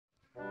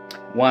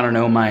Want to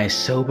know my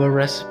soba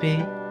recipe?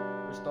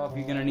 First off,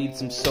 you're gonna need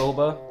some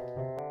soba.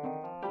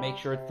 Make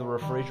sure it's the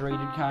refrigerated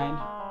kind.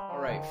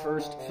 Alright,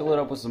 first fill it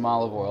up with some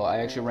olive oil. I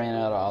actually ran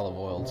out of olive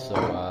oil, so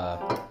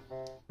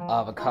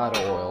avocado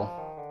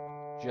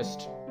oil.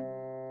 Just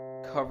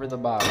cover the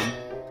bottom.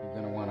 You're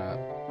gonna wanna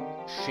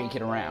shake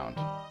it around.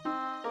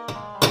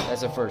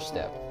 That's the first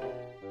step.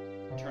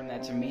 Turn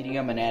that to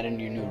medium and add in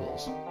your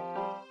noodles.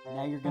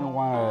 Now you're gonna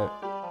wanna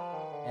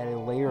add a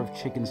layer of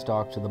chicken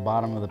stock to the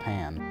bottom of the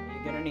pan.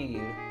 You're gonna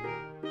need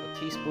a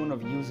teaspoon of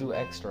yuzu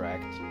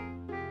extract.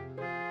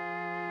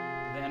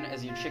 Then,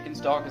 as your chicken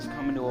stock is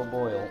coming to a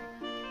boil,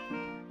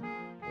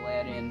 we'll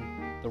add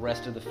in the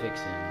rest of the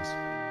fixings.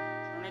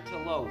 Turn it to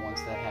low once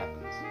that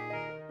happens.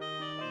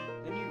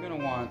 Then you're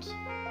gonna want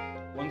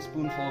 1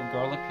 spoonful of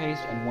garlic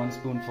paste and 1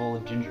 spoonful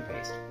of ginger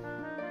paste.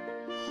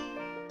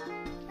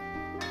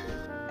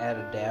 Add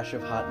a dash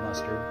of hot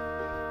mustard.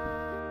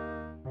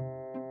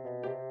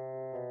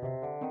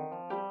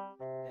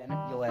 Then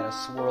you'll add a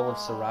swirl of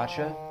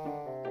sriracha.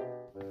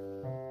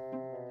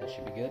 That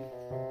should be good.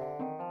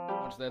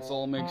 Once that's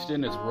all mixed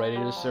in, it's ready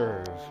to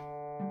serve.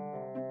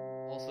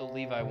 Also,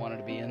 Levi wanted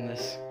to be in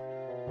this.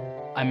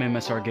 I'm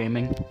MSR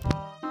Gaming,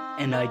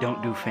 and I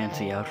don't do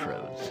fancy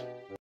outros.